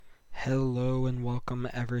Hello and welcome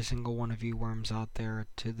every single one of you worms out there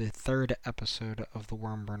to the third episode of the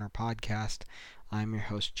Wormburner podcast. I'm your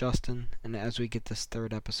host Justin, and as we get this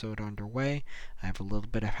third episode underway, I have a little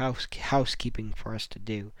bit of housekeeping for us to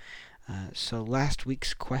do. So last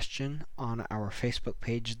week's question on our Facebook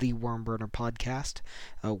page, the Wormburner podcast,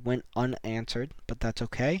 went unanswered, but that's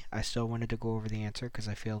okay. I still wanted to go over the answer because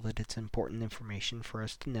I feel that it's important information for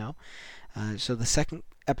us to know. So the second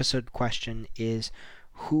episode question is,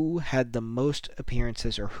 who had the most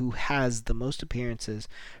appearances, or who has the most appearances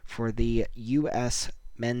for the U.S.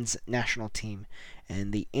 men's national team?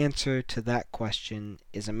 And the answer to that question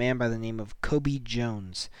is a man by the name of Kobe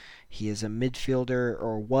Jones. He is a midfielder,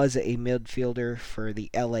 or was a midfielder for the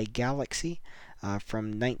LA Galaxy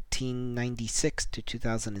from 1996 to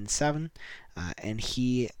 2007, and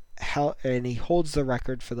he holds the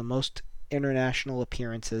record for the most international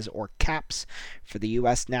appearances, or caps, for the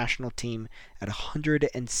U.S. national team at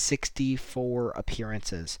 164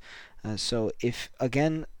 appearances. So if,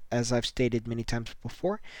 again, as I've stated many times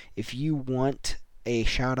before, if you want a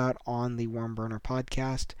shout out on the Wormburner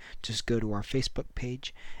podcast, just go to our Facebook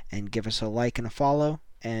page and give us a like and a follow,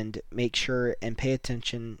 and make sure and pay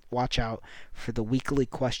attention, watch out for the weekly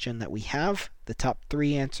question that we have, the top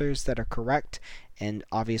 3 answers that are correct, and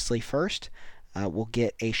obviously first, we'll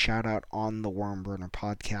get a shout out on the Wormburner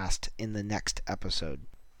podcast in the next episode.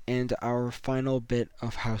 And our final bit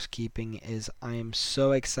of housekeeping is, I am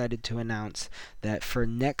so excited to announce that for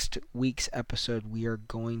next week's episode, we are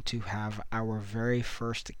going to have our very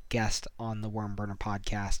first guest on the Wormburner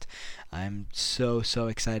podcast. I'm so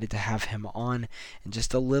excited to have him on. And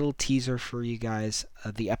just a little teaser for you guys,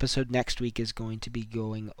 the episode next week is going to be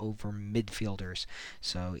going over midfielders.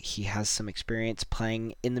 So he has some experience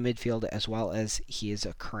playing in the midfield, as well as he is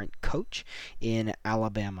a current coach in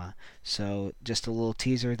Alabama. So just a little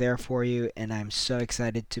teaser there for you, and I'm so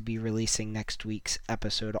excited to be releasing next week's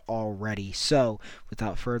episode already. So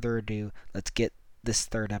without further ado, let's get this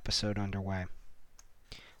third episode underway.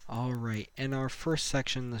 Alright, and our first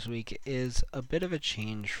section this week is a bit of a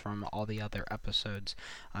change from all the other episodes.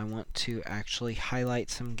 I want to actually highlight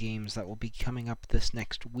some games that will be coming up this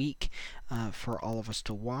next week for all of us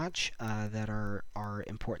to watch that are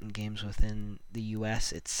important games within the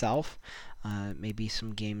U.S. itself. Maybe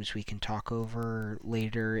some games we can talk over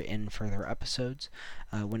later in further episodes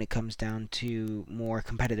when it comes down to more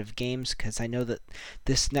competitive games, because I know that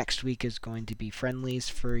this next week is going to be friendlies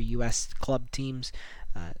for U.S. club teams.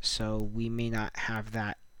 So we may not have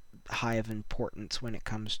that high of importance when it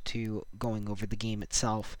comes to going over the game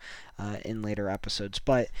itself in later episodes.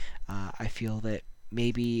 But I feel that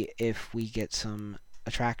maybe if we get some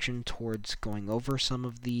attraction towards going over some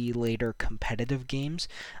of the later competitive games,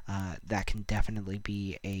 that can definitely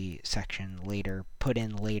be a section put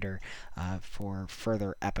in later for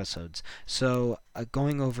further episodes. So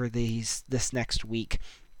going over this next week,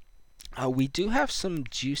 we do have some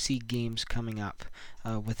juicy games coming up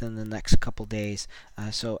within the next couple days.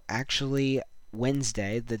 So actually,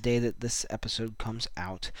 Wednesday, the day that this episode comes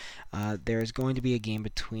out, there is going to be a game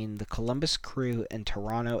between the Columbus Crew and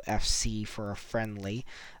Toronto FC for a friendly.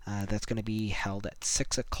 That's going to be held at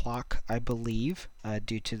 6 o'clock, I believe,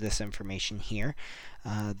 due to this information here.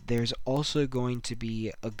 There's also going to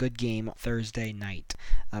be a good game Thursday night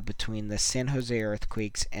between the San Jose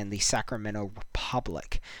Earthquakes and the Sacramento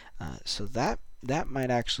Republic. So that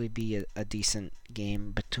might actually be a decent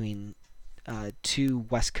game between two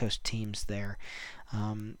West Coast teams there.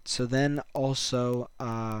 So then also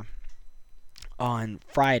on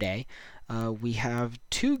Friday, we have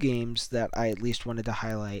 2 games that I at least wanted to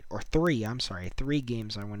highlight, or 3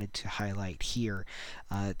 games I wanted to highlight here.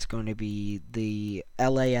 It's going to be the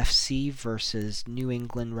LAFC versus New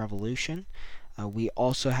England Revolution. We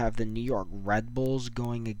also have the New York Red Bulls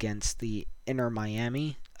going against the Inter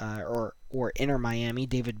Miami, or Inter Miami,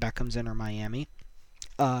 David Beckham's Inter Miami.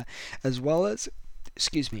 As well as,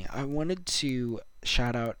 I wanted to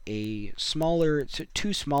shout out two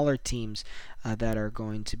smaller teams that are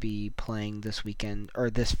going to be playing this weekend, or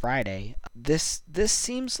this Friday. This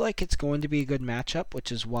seems like it's going to be a good matchup,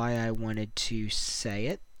 which is why I wanted to say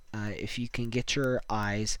it. If you can get your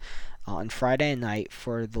eyes on Friday night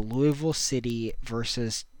for the Louisville City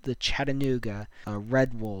versus the Chattanooga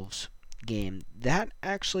Red Wolves game, that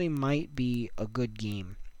actually might be a good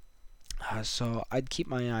game. So I'd keep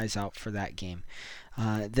my eyes out for that game.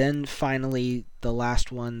 Then finally, the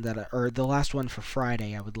last one for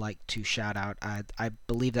Friday, I would like to shout out. I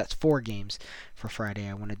believe that's 4 games for Friday.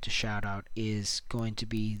 I wanted to shout out is going to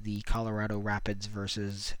be the Colorado Rapids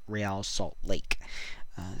versus Real Salt Lake.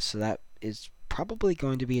 So that is probably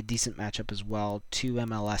going to be a decent matchup as well. 2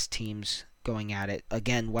 MLS teams going at it.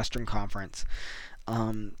 Again, Western Conference.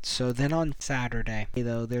 So then on Saturday,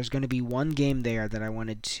 though, there's going to be one game there that I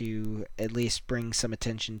wanted to at least bring some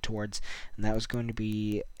attention towards, and that was going to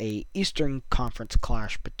be a Eastern Conference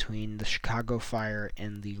clash between the Chicago Fire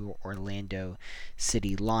and the Orlando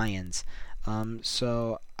City Lions.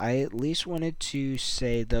 So I at least wanted to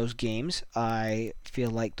say those games. I feel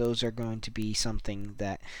like those are going to be something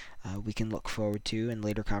that we can look forward to in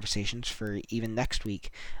later conversations for even next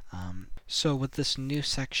week. So with this new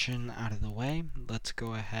section out of the way, let's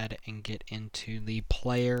go ahead and get into the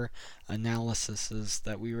player analyses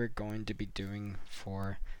that we were going to be doing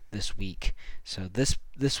for this week. So this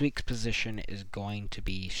week's position is going to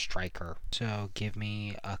be striker. So give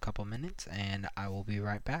me a couple minutes and I will be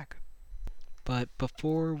right back. But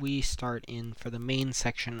before we start in for the main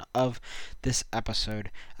section of this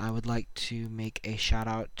episode, I would like to make a shout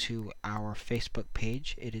out to our Facebook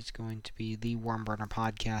page. It is going to be the Wormburner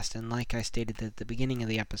Podcast, and like I stated at the beginning of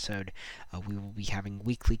the episode, we will be having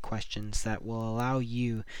weekly questions that will allow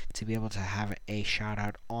you to be able to have a shout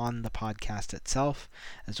out on the podcast itself,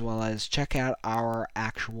 as well as check out our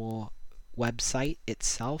actual website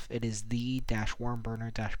itself. It is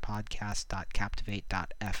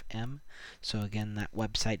the-wormburner-podcast.captivate.fm. So again, that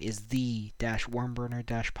website is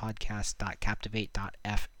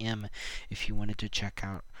the-wormburner-podcast.captivate.fm if you wanted to check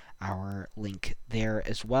out our link there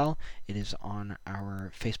as well. It is on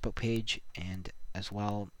our Facebook page and as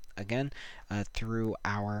well, again, through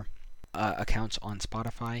our accounts on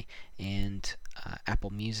Spotify and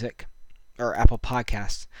Apple Music or Apple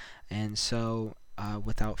Podcasts. And so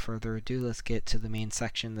without further ado, let's get to the main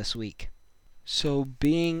section this week. So,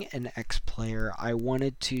 being an ex-player, I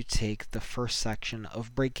wanted to take the first section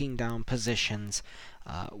of breaking down positions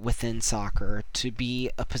within soccer to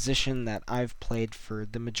be a position that I've played for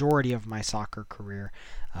the majority of my soccer career,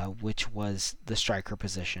 which was the striker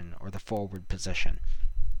position or the forward position.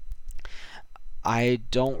 I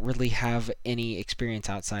don't really have any experience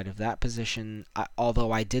outside of that position,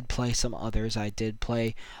 although I did play some others. I did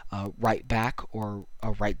play right back or a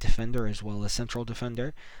right defender as well as central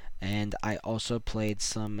defender, and I also played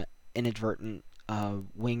some inadvertent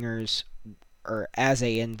wingers, or as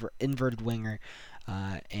a inverted winger,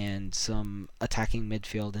 and some attacking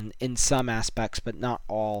midfield in some aspects, but not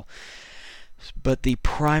all. But the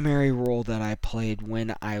primary role that I played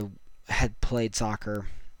when I had played soccer,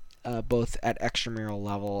 both at extramural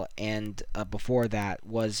level and before that,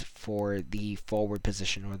 was for the forward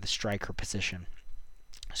position or the striker position.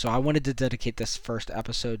 So I wanted to dedicate this first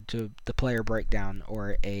episode to the player breakdown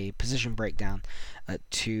or a position breakdown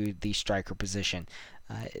to the striker position.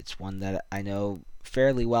 It's one that I know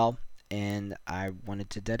fairly well, and I wanted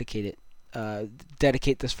to dedicate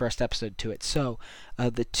this first episode to it. So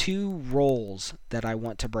the two roles that I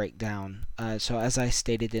want to break down, so as I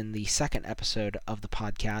stated in the second episode of the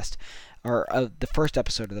podcast, or the first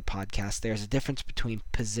episode of the podcast, there's a difference between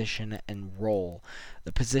position and role.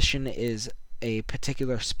 The position is a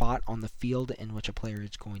particular spot on the field in which a player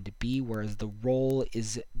is going to be, whereas the role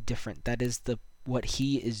is different. That is what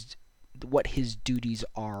his duties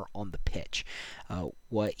are on the pitch,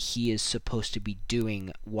 what he is supposed to be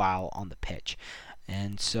doing while on the pitch.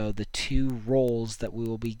 And so the two roles that we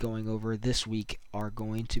will be going over this week are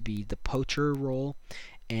going to be the poacher role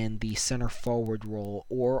and the center forward role,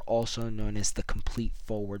 or also known as the complete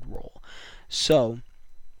forward role. So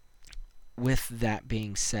with that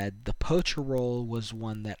being said, the poacher role was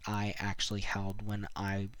one that I actually held when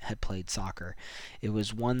I had played soccer. It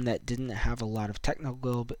was one that didn't have a lot of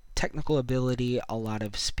technical ability, a lot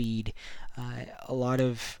of speed, a lot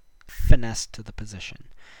of finesse to the position.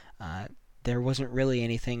 There wasn't really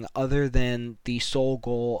anything other than the sole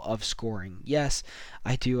goal of scoring. Yes,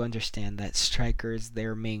 I do understand that strikers,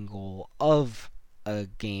 their main goal of a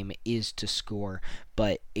game is to score,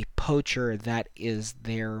 but a poacher, that is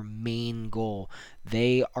their main goal.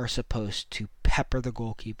 They are supposed to pepper the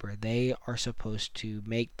goalkeeper. They are supposed to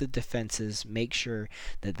make the defenses make sure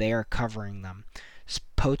that they are covering them.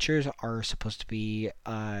 Poachers are supposed to be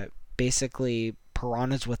basically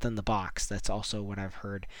piranhas within the box. That's also what I've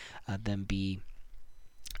heard them be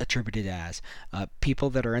attributed as.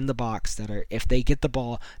 People that are in the box that are, if they get the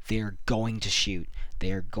ball, they're going to shoot.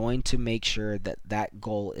 They are going to make sure that that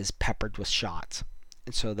goal is peppered with shots.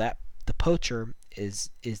 And so that the poacher is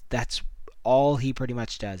that's all he pretty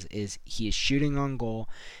much does, is he is shooting on goal,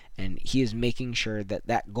 and he is making sure that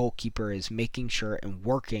that goalkeeper is making sure and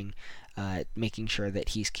working making sure that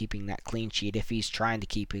he's keeping that clean sheet if he's trying to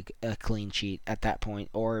keep a clean sheet at that point,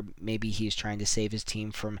 or maybe he's trying to save his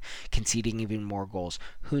team from conceding even more goals.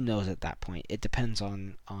 Who knows at that point? It depends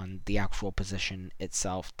on the actual position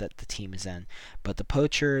itself that the team is in. But the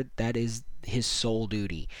poacher, that is his sole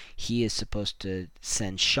duty. He is supposed to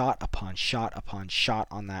send shot upon shot upon shot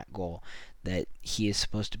on that goal. That he is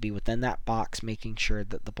supposed to be within that box, making sure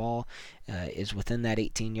that the ball is within that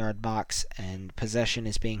 18-yard box and possession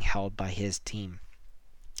is being held by his team.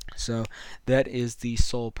 So that is the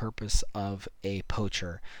sole purpose of a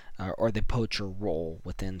poacher, or the poacher role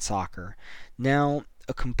within soccer. Now,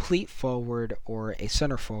 a complete forward or a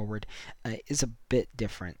center forward is a bit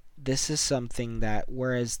different. This is something that,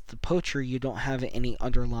 whereas the poacher, you don't have any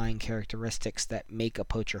underlying characteristics that make a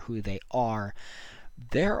poacher who they are,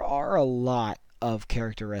 there are a lot of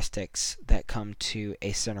characteristics that come to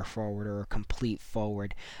a center forward or a complete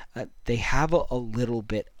forward. They have a little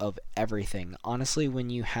bit of everything. Honestly, when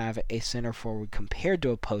you have a center forward compared to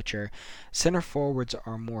a poacher, center forwards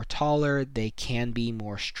are more taller, they can be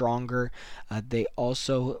more stronger. They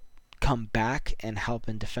also come back and help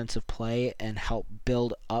in defensive play and help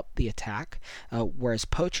build up the attack, whereas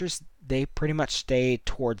poachers, they pretty much stay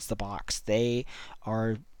towards the box. They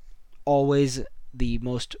are always the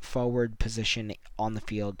most forward position on the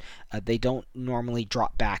field. They don't normally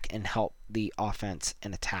drop back and help the offense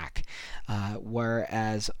and attack.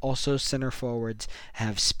 Whereas also center forwards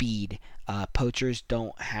have speed. Poachers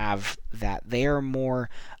don't have that. They are more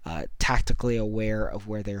tactically aware of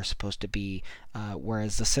where they're supposed to be,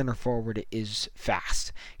 whereas the center forward is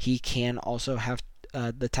fast. He can also have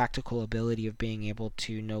the tactical ability of being able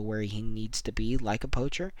to know where he needs to be, like a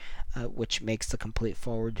poacher, which makes the complete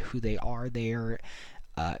forward who they are. They are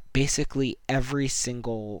basically every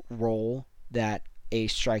single role that a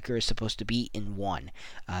striker is supposed to be in one.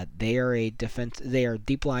 They are a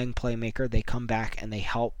deep lying playmaker. They come back and they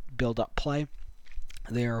help build up play.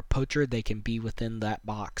 They are a poacher. They can be within that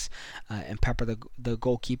box and pepper the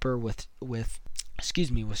goalkeeper with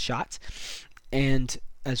shots, and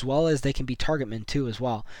as well as they can be target men too as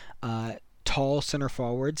well. Tall center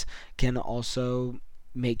forwards can also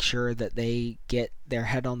make sure that they get their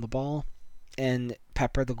head on the ball and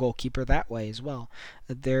pepper the goalkeeper that way as well.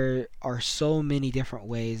 There are so many different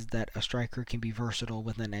ways that a striker can be versatile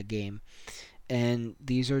within a game, and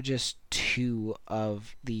these are just two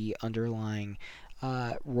of the underlying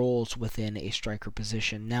roles within a striker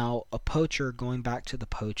position. Now, a poacher, going back to the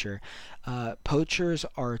poacher, poachers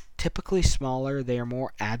are typically smaller. They are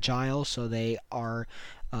more agile, so they are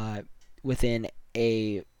within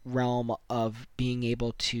a realm of being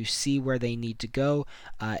able to see where they need to go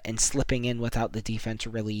and slipping in without the defense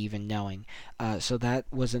really even knowing. So that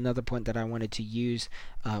was another point that I wanted to use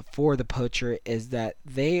for the poacher, is that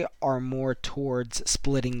they are more towards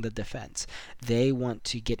splitting the defense. They want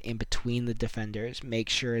to get in between the defenders, make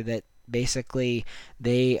sure that basically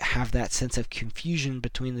they have that sense of confusion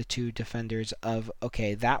between the two defenders of,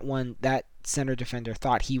 okay, that center defender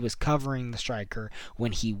thought he was covering the striker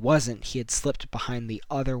when he wasn't. He had slipped behind the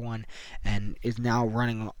other one and is now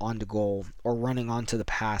running onto goal, or running onto the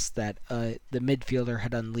pass that the midfielder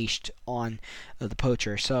had unleashed on the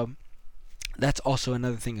poacher. So that's also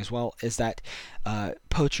another thing as well, is that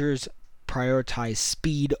poachers prioritize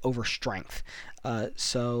speed over strength.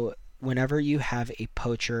 So whenever you have a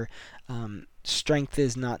poacher, strength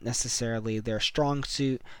is not necessarily their strong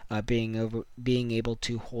suit. Being able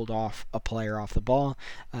to hold off a player off the ball,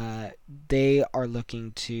 they are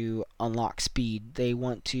looking to unlock speed. They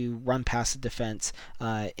want to run past the defense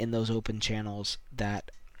in those open channels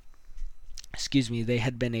that they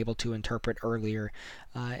had been able to interpret earlier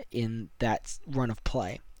in that run of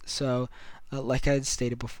play. So, like I had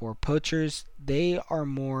stated before, poachers, they are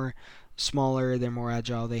more smaller, they're more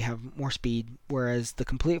agile, they have more speed, whereas the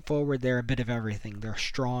complete forward, they're a bit of everything. They're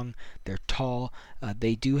strong, they're tall,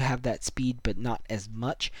 they do have that speed, but not as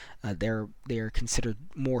much. They're considered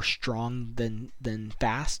more strong than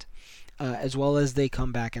fast, as well as they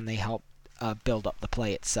come back and they help build up the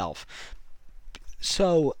play itself.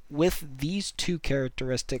 So, with these two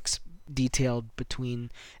characteristics detailed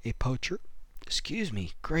between a poacher,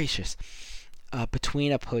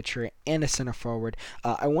 between a poacher and a center forward,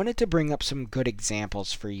 I wanted to bring up some good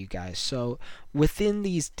examples for you guys. So within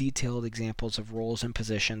these detailed examples of roles and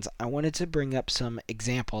positions, I wanted to bring up some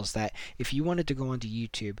examples that if you wanted to go onto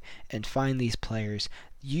YouTube and find these players,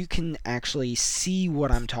 you can actually see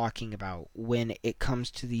what I'm talking about when it comes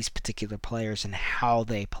to these particular players and how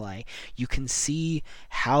they play. You can see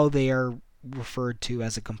how they are referred to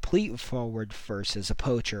as a complete forward versus a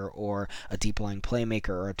poacher or a deep lying playmaker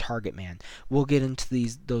or a target man. We'll get into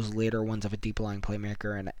those later ones of a deep lying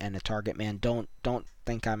playmaker and a target man. Don't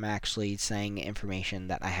think I'm actually saying information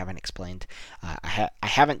that I haven't explained. I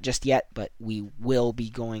haven't just yet, but we will be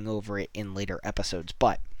going over it in later episodes.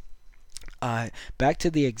 But back to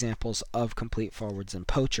the examples of complete forwards and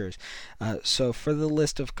poachers. So for the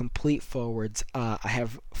list of complete forwards, I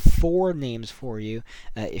have 4 names for you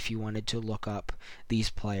if you wanted to look up these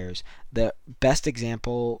players. The best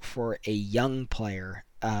example for a young player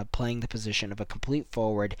playing the position of a complete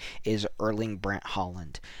forward is Erling Brandt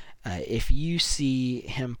Haaland. If you see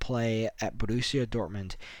him play at Borussia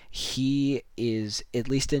Dortmund, he is, at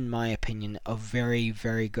least in my opinion, a very,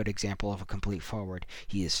 very good example of a complete forward.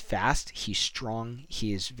 He is fast, he's strong,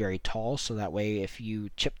 he is very tall, so that way if you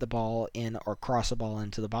chip the ball in or cross a ball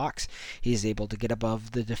into the box, he is able to get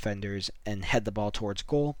above the defenders and head the ball towards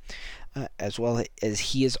goal, as well as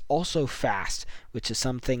he is also fast, which is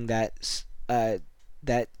something that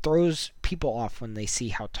throws people off when they see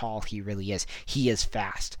how tall he really is. He is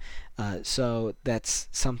fast. So that's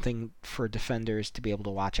something for defenders to be able to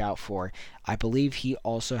watch out for. I believe he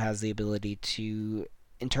also has the ability to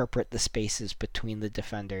interpret the spaces between the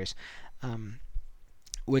defenders,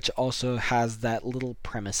 which also has that little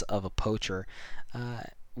premise of a poacher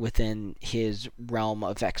within his realm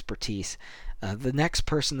of expertise. The next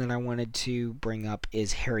person that I wanted to bring up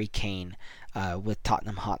is Harry Kane with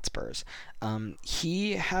Tottenham Hotspurs.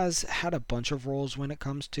 He has had a bunch of roles when it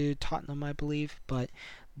comes to Tottenham, I believe, but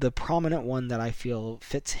the prominent one that I feel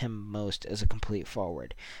fits him most is a complete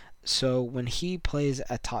forward. So when he plays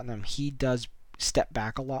at Tottenham, he does step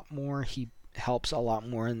back a lot more. He helps a lot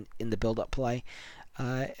more in the build-up play.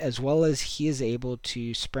 As well as he is able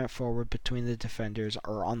to sprint forward between the defenders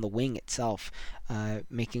or on the wing itself,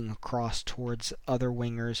 making a cross towards other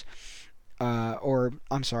wingers, other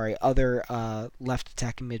left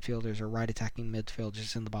attacking midfielders or right attacking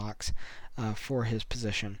midfielders in the box for his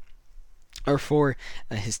position, or for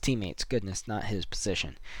his teammates. Goodness, not his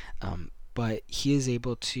position. But he is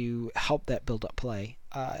able to help that build-up play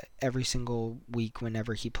every single week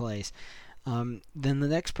whenever he plays. Then the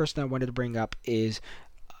next person I wanted to bring up is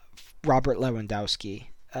Robert Lewandowski.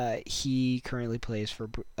 He currently plays for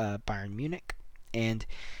Bayern Munich. And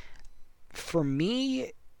for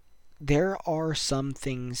me, there are some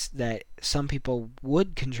things that some people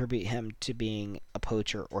would contribute him to being a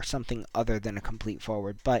poacher or something other than a complete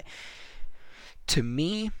forward. But to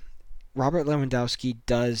me, Robert Lewandowski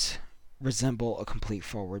does resemble a complete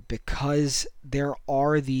forward because there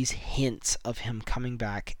are these hints of him coming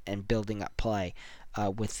back and building up play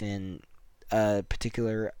within a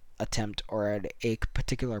particular attempt or at a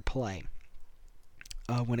particular play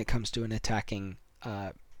when it comes to an attacking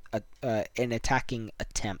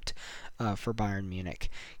attempt for Bayern Munich.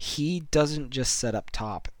 He doesn't just set up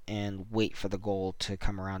top and wait for the goal to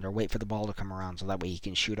come around or wait for the ball to come around so that way he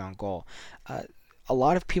can shoot on goal. A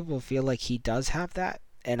lot of people feel like he does have that,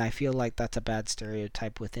 and I feel like that's a bad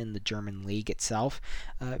stereotype within the German league itself,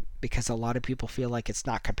 because a lot of people feel like it's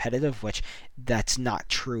not competitive, which that's not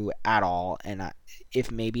true at all. And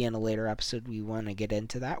if maybe in a later episode we want to get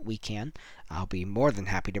into that, we can. I'll be more than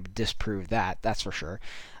happy to disprove that, that's for sure.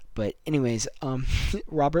 But anyways,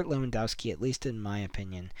 Robert Lewandowski, at least in my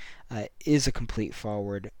opinion, is a complete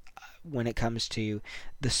forward when it comes to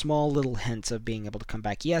the small little hints of being able to come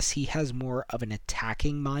back. Yes, he has more of an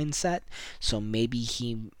attacking mindset, so maybe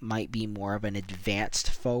he might be more of an advanced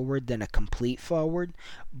forward than a complete forward.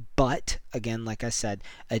 But, again, like I said,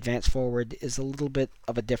 advanced forward is a little bit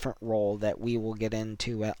of a different role that we will get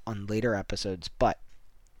into on later episodes. But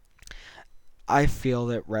I feel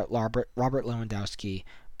that Robert Lewandowski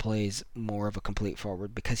plays more of a complete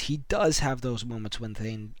forward because he does have those moments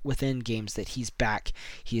within games that he's back.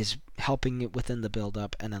 He is helping it within the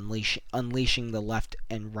build-up and unleashing the left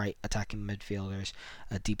and right attacking midfielders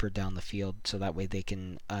deeper down the field so that way they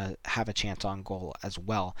can have a chance on goal as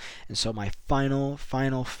well. And so my final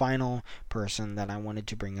person that I wanted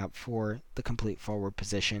to bring up for the complete forward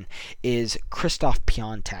position is Krzysztof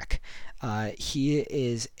Piątek. He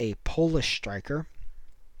is a Polish striker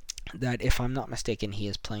that, if I'm not mistaken, he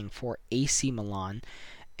is playing for AC Milan,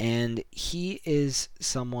 and he is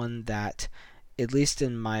someone that, at least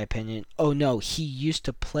in my opinion, he used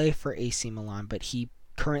to play for AC Milan, but he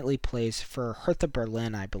currently plays for Hertha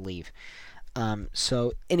Berlin, I believe.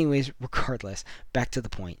 So anyways, regardless, back to the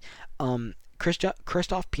point.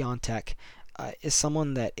 Krzysztof Piątek is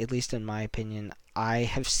someone that, at least in my opinion, I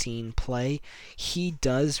have seen play. He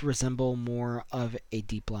does resemble more of a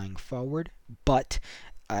deep-lying forward, but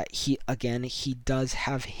he does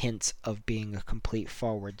have hints of being a complete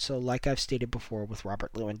forward. So, like I've stated before with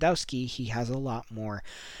Robert Lewandowski, he has a lot more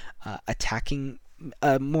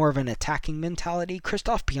more of an attacking mentality.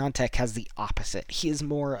 Krzysztof Piątek has the opposite. He is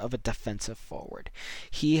more of a defensive forward.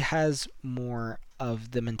 He has more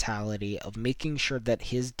of the mentality of making sure that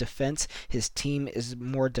his team is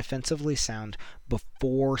more defensively sound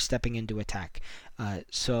before stepping into attack.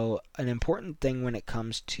 So an important thing when it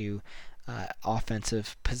comes to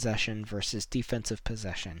offensive possession versus defensive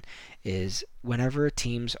possession is whenever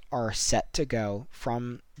teams are set to go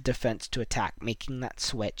from defense to attack, making that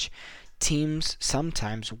switch, teams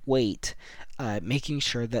sometimes wait, making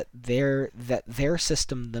sure that their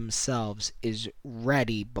system themselves is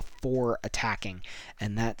ready before attacking,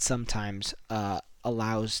 and that sometimes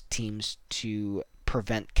allows teams to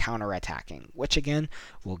prevent counterattacking, which again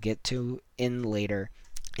we'll get to in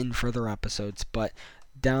further episodes. But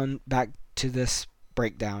back to this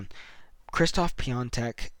breakdown, Krzysztof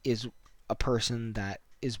Piątek is a person that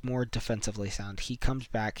is more defensively sound. He comes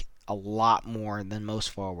back a lot more than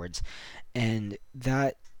most forwards, and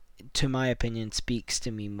that, to my opinion, speaks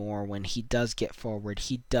to me more. When he does get forward,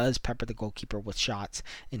 he does pepper the goalkeeper with shots,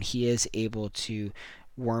 and he is able to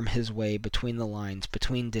worm his way between the lines,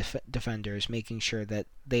 between defenders, making sure that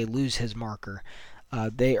they lose his marker,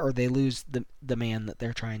 they lose the man that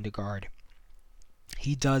they're trying to guard.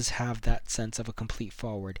 He does have that sense of a complete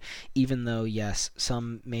forward, even though, yes,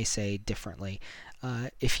 some may say differently.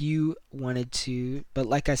 If you wanted to, but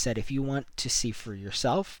like I said, if you want to see for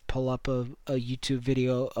yourself, pull up a YouTube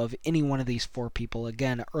video of any one of these four people.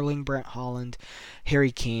 Again, Erling Brent Haaland,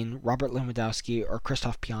 Harry Kane, Robert Lewandowski, or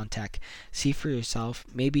Krzysztof Piątek. See for yourself.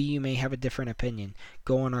 Maybe you may have a different opinion.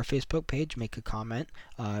 Go on our Facebook page, make a comment,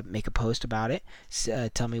 make a post about it,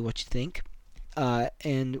 tell me what you think.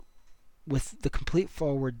 And with the complete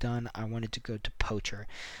forward done, I wanted to go to poacher.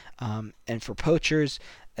 And for poachers,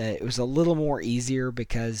 it was a little more easier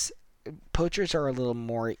because poachers are a little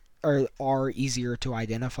more are easier to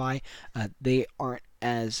identify. They aren't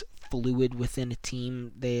as fluid within a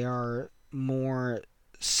team. They are more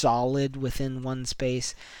solid within one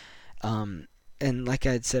space. And like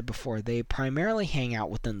I had said before, they primarily hang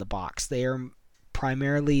out within the box. They are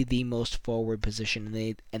primarily the most forward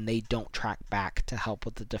position, and they don't track back to help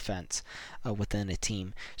with the defense within a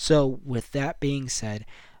team. So with that being said,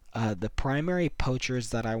 the primary poachers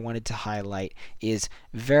that I wanted to highlight is,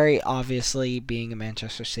 very obviously, being a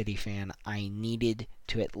Manchester City fan, I needed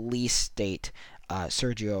to at least state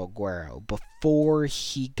Sergio Aguero before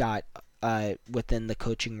he got within the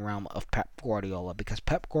coaching realm of Pep Guardiola, because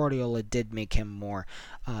Pep Guardiola did make him more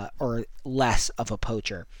or less of a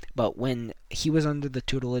poacher. But when he was under the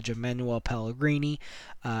tutelage of Manuel Pellegrini,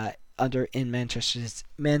 in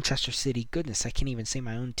Manchester City, goodness, I can't even say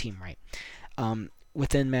my own team right.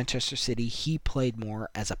 Within Manchester City, he played more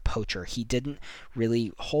as a poacher. He didn't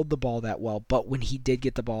really hold the ball that well, but when he did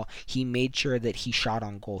get the ball, he made sure that he shot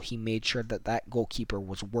on goal. He made sure that that goalkeeper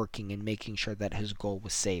was working and making sure that his goal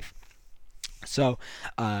was safe. So,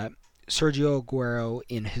 Sergio Aguero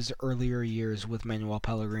in his earlier years with Manuel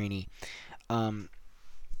Pellegrini.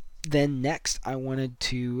 Then next, I wanted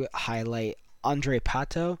to highlight Andre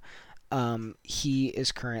Pato. He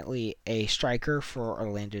is currently a striker for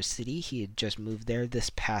Orlando City. He had just moved there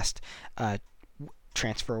this past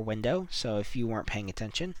transfer window. So if you weren't paying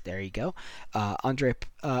attention, there you go. Andre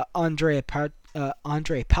Pato.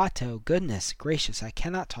 Goodness gracious, I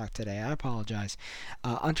cannot talk today. I apologize.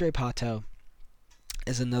 Andre Pato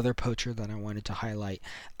is another poacher that I wanted to highlight.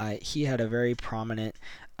 He had a very prominent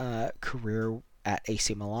career at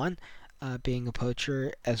AC Milan, being a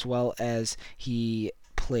poacher, as well as he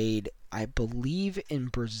played, I believe, in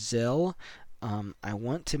Brazil. I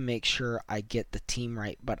want to make sure I get the team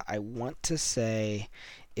right, but I want to say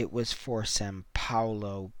it was for Sao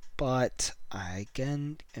Paulo, but I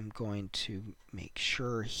again am going to make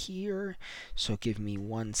sure here, so give me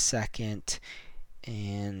 1 second.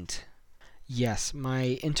 And yes,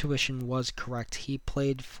 my intuition was correct. He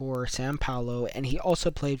played for Sao Paulo, and he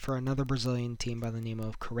also played for another Brazilian team by the name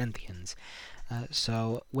of Corinthians.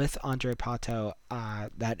 So with Andre Pato,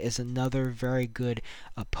 that is another very good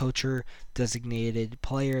poacher designated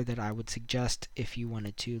player that I would suggest if you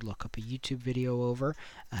wanted to look up a YouTube video over.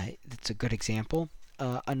 It's a good example.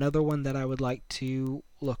 Another one that I would like to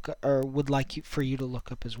for you to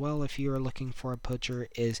look up as well, if you are looking for a poacher,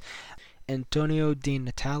 is Antonio Di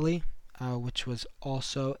Natale, which was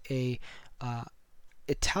also a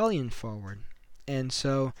Italian forward. And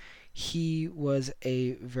so he was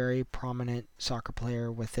a very prominent soccer player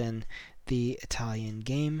within the Italian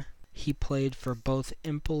game. He played for both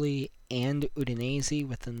Empoli and Udinese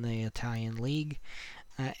within the Italian league.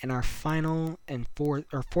 And our fourth and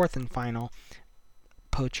final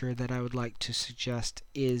poacher that I would like to suggest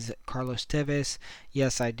is Carlos Tevez.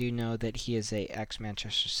 Yes, I do know that he is a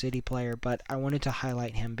ex-Manchester City player, but I wanted to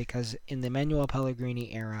highlight him because in the Manuel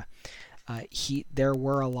Pellegrini era, there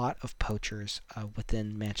were a lot of poachers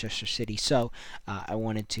within Manchester City, so I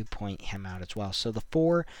wanted to point him out as well. So the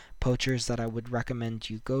 4 poachers that I would recommend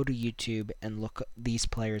you go to YouTube and look these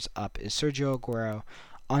players up is Sergio Aguero,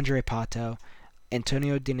 Andre Pato,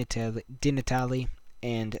 Antonio Di Natale,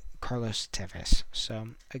 and Carlos Tevez. So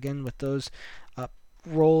again, with those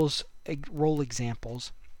role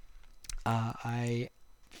examples, I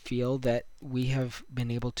feel that we have been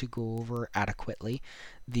able to go over adequately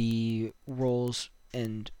the roles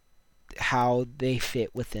and how they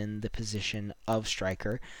fit within the position of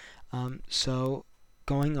striker. So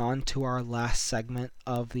going on to our last segment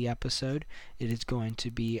of the episode, it is going to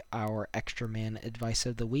be our extra man advice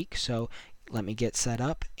of the week. So let me get set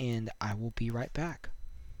up and I will be right back.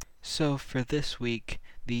 So for this week,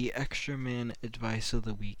 the extra man advice of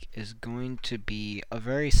the week is going to be a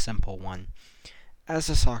very simple one. As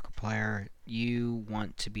a soccer player, you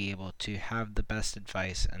want to be able to have the best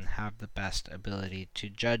advice and have the best ability to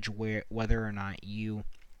judge whether or not you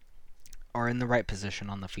are in the right position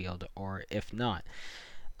on the field, or if not.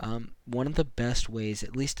 One of the best ways,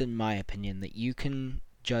 at least in my opinion, that you can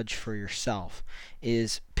judge for yourself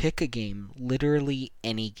is pick a game, literally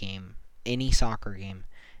any soccer game,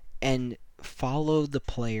 and follow the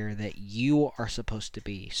player that you are supposed to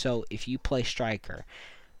be. So if you play striker,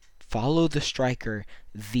 follow the striker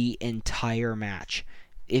the entire match.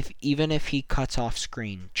 Even if he cuts off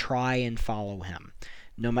screen, try and follow him.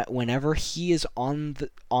 No matter whenever he is on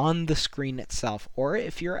the screen itself, or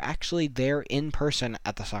if you're actually there in person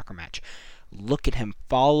at the soccer match, look at him,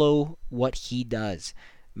 follow what he does.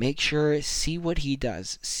 Make sure, see what he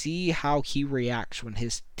does. See how he reacts when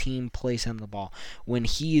his team plays him the ball. When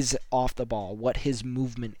he's off the ball, what his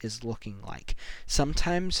movement is looking like.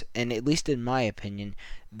 Sometimes, and at least in my opinion,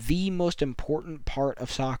 the most important part of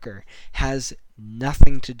soccer has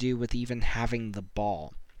nothing to do with even having the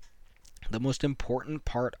ball. The most important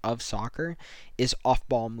part of soccer is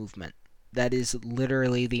off-ball movement. That is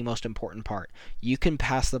literally the most important part. You can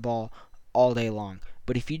pass the ball all day long,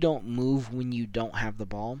 but if you don't move when you don't have the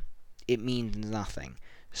ball, it means nothing.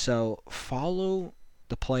 So follow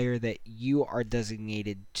the player that you are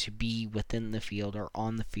designated to be within the field or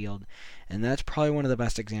on the field, and that's probably one of the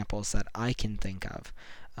best examples that I can think of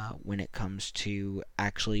when it comes to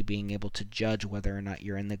actually being able to judge whether or not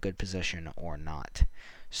you're in the good position or not.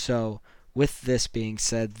 So with this being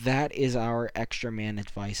said, that is our extra man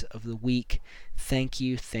advice of the week. Thank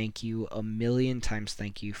you, a million times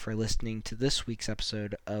thank you for listening to this week's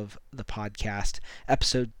episode of the podcast,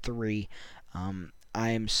 episode 3. I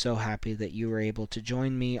am so happy that you were able to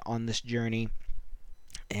join me on this journey.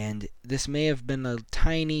 And this may have been a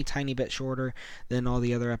tiny bit shorter than all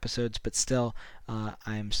the other episodes, but still,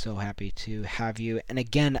 I'm so happy to have you. And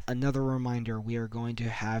again, another reminder, we are going to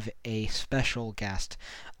have a special guest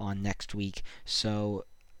on next week, so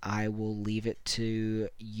I will leave it to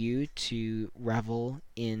you to revel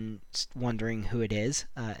in wondering who it is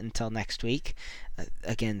until next week.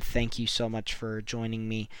 Again, thank you so much for joining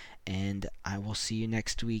me, and I will see you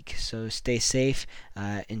next week. So stay safe,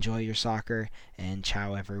 enjoy your soccer, and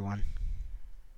ciao everyone.